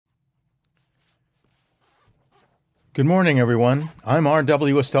Good morning, everyone. I'm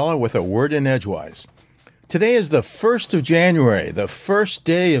R.W. Estella with a word in Edgewise. Today is the 1st of January, the first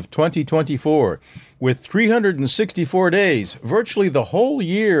day of 2024, with 364 days, virtually the whole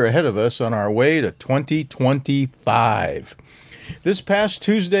year ahead of us on our way to 2025. This past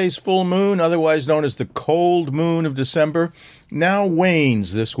Tuesday's full moon, otherwise known as the cold moon of December, now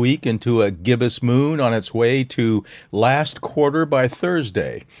wanes this week into a gibbous moon on its way to last quarter by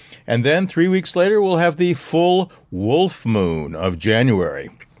Thursday. And then 3 weeks later, we'll have the full wolf moon of January.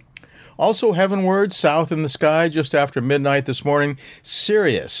 Also heavenward, south in the sky, just after midnight this morning,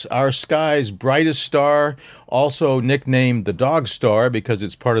 Sirius, our sky's brightest star, also nicknamed the Dog Star because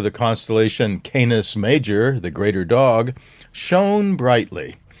it's part of the constellation Canis Major, the greater dog, shone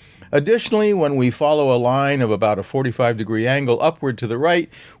brightly. Additionally, when we follow a line of about a 45-degree angle upward to the right,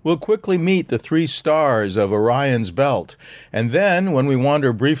 we'll quickly meet the three stars of Orion's belt. And then, when we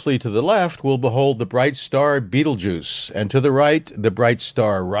wander briefly to the left, we'll behold the bright star Betelgeuse, and to the right, the bright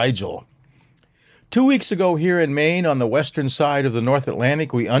star Rigel. 2 weeks ago here in Maine, on the western side of the North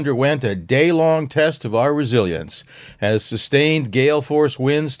Atlantic, we underwent a day-long test of our resilience, as sustained gale-force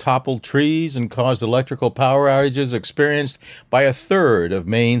winds toppled trees and caused electrical power outages experienced by a third of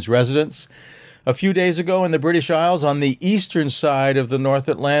Maine's residents. A few days ago in the British Isles, on the eastern side of the North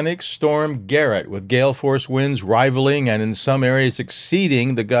Atlantic, Storm Garrett, with gale-force winds rivaling and in some areas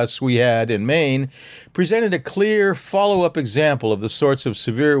exceeding the gusts we had in Maine, presented a clear follow-up example of the sorts of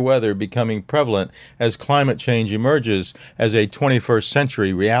severe weather becoming prevalent as climate change emerges as a 21st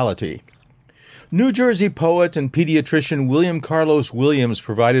century reality. New Jersey poet and pediatrician William Carlos Williams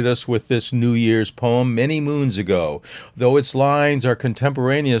provided us with this New Year's poem many moons ago, though its lines are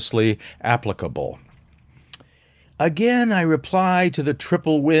contemporaneously applicable. Again I reply to the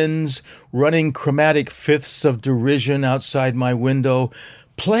triple winds, running chromatic fifths of derision outside my window.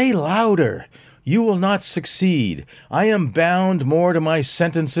 Play louder! You will not succeed. I am bound more to my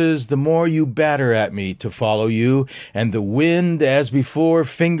sentences the more you batter at me to follow you, and the wind, as before,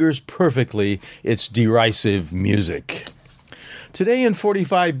 fingers perfectly its derisive music. Today in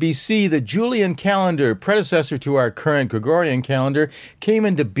 45 BC, the Julian calendar, predecessor to our current Gregorian calendar, came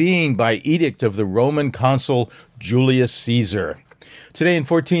into being by edict of the Roman consul Julius Caesar. Today in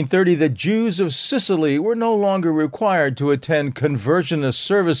 1430, the Jews of Sicily were no longer required to attend conversionist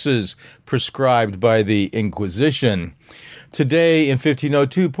services prescribed by the Inquisition. Today in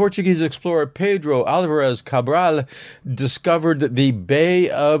 1502, Portuguese explorer Pedro Álvares Cabral discovered the Bay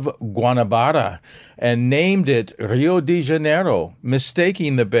of Guanabara and named it Rio de Janeiro,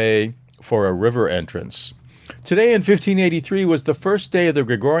 mistaking the bay for a river entrance. Today in 1583 was the first day of the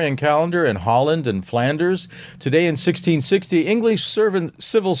Gregorian calendar in Holland and Flanders. Today in 1660, English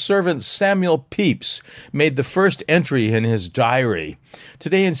civil servant Samuel Pepys made the first entry in his diary.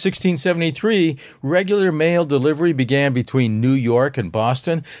 Today in 1673, regular mail delivery began between New York and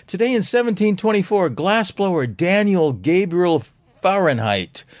Boston. Today in 1724, glassblower Daniel Gabriel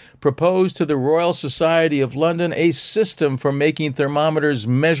Fahrenheit proposed to the Royal Society of London a system for making thermometers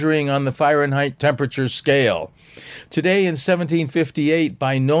measuring on the Fahrenheit temperature scale. Today in 1758,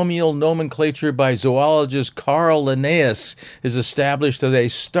 binomial nomenclature by zoologist Carl Linnaeus is established as a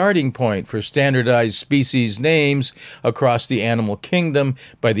starting point for standardized species names across the animal kingdom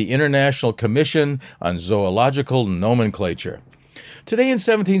by the International Commission on Zoological Nomenclature. Today in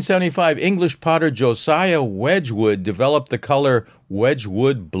 1775, English potter Josiah Wedgwood developed the color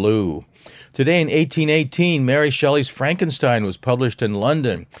Wedgwood blue. Today in 1818, Mary Shelley's Frankenstein was published in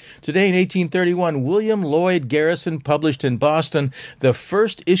London. Today in 1831, William Lloyd Garrison published in Boston the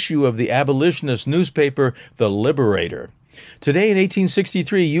first issue of the abolitionist newspaper, The Liberator. Today in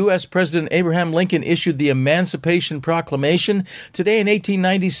 1863, U.S. President Abraham Lincoln issued the Emancipation Proclamation. Today in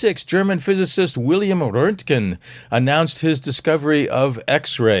 1896, German physicist William Röntgen announced his discovery of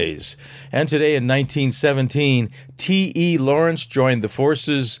X-rays. And today in 1917, T.E. Lawrence joined the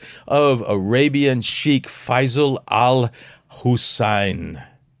forces of Arabian Sheikh Faisal al-Hussein.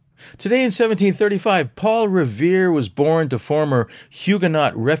 Today in 1735, Paul Revere was born to former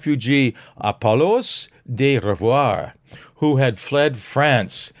Huguenot refugee Apollos de Revoir, who had fled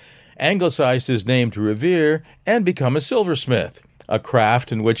France, anglicized his name to Revere, and become a silversmith, a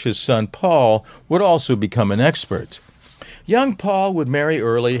craft in which his son Paul would also become an expert. Young Paul would marry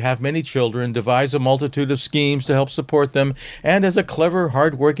early, have many children, devise a multitude of schemes to help support them, and as a clever,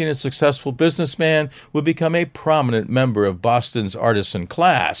 hard-working, and successful businessman, would become a prominent member of Boston's artisan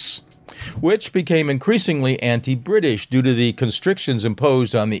class, which became increasingly anti-British due to the constrictions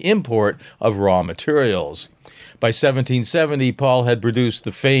imposed on the import of raw materials. By 1770, Paul had produced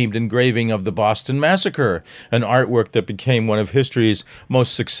the famed engraving of the Boston Massacre, an artwork that became one of history's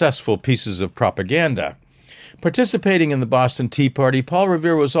most successful pieces of propaganda. Participating in the Boston Tea Party, Paul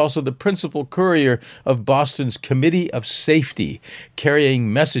Revere was also the principal courier of Boston's Committee of Safety,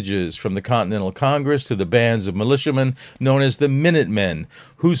 carrying messages from the Continental Congress to the bands of militiamen known as the Minutemen,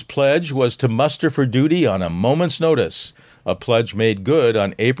 whose pledge was to muster for duty on a moment's notice. A pledge made good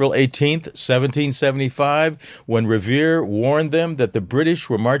on April 18, 1775, when Revere warned them that the British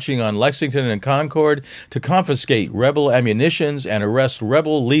were marching on Lexington and Concord to confiscate rebel ammunitions and arrest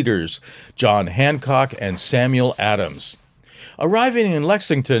rebel leaders, John Hancock and Samuel Adams. Arriving in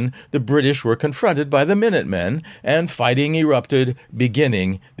Lexington, the British were confronted by the Minutemen, and fighting erupted,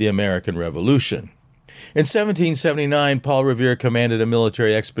 beginning the American Revolution. In 1779, Paul Revere commanded a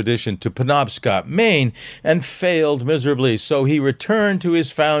military expedition to Penobscot, Maine, and failed miserably, so he returned to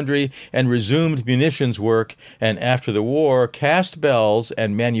his foundry and resumed munitions work, and after the war, cast bells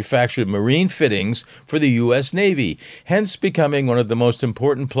and manufactured marine fittings for the U.S. Navy, hence becoming one of the most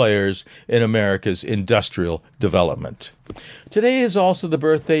important players in America's industrial development. Today is also the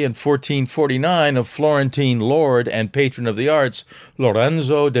birthday in 1449 of Florentine lord and patron of the arts,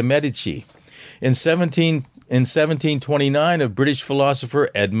 Lorenzo de' Medici. In 1729 of British philosopher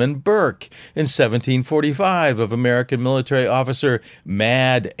Edmund Burke. In 1745 of American military officer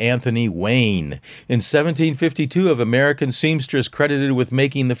Mad Anthony Wayne. In 1752 of American seamstress credited with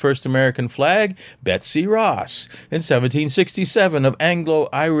making the first American flag, Betsy Ross. In 1767 of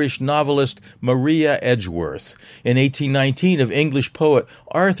Anglo-Irish novelist Maria Edgeworth. In 1819 of English poet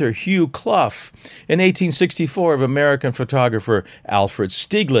Arthur Hugh Clough. In 1864 of American photographer Alfred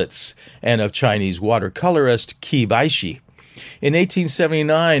Stieglitz, and of Chinese watercolorist Qi Baishi. In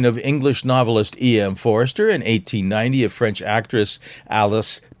 1879 of English novelist E.M. Forster, in 1890 of French actress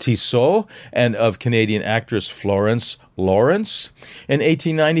Alice Tissot, and of Canadian actress Florence Lawrence. In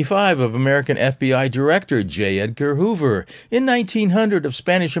 1895 of American FBI Director J. Edgar Hoover. In 1900 of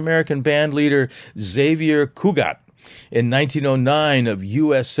Spanish-American band leader Xavier Cugat. In 1909 of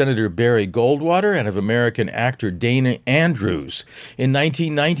U.S. Senator Barry Goldwater and of American actor Dana Andrews. In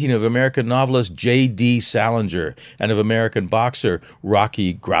 1919 of American novelist J.D. Salinger and of American boxer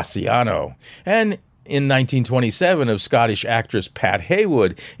Rocky Graciano. And in 1927 of Scottish actress Pat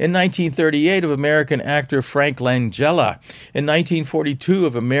Haywood. In 1938 of American actor Frank Langella. In 1942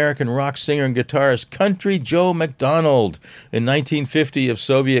 of American rock singer and guitarist Country Joe McDonald. In 1950 of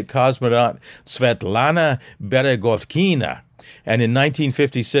Soviet cosmonaut Svetlana Beregovkina. And in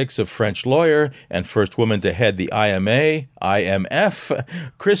 1956 of French lawyer and first woman to head the IMF,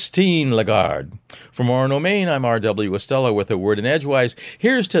 Christine Lagarde. From Orono, Maine, I'm R.W. Estella with a word in Edgewise.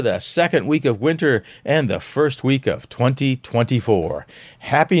 Here's to the second week of winter and the first week of 2024.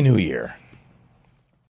 Happy New Year.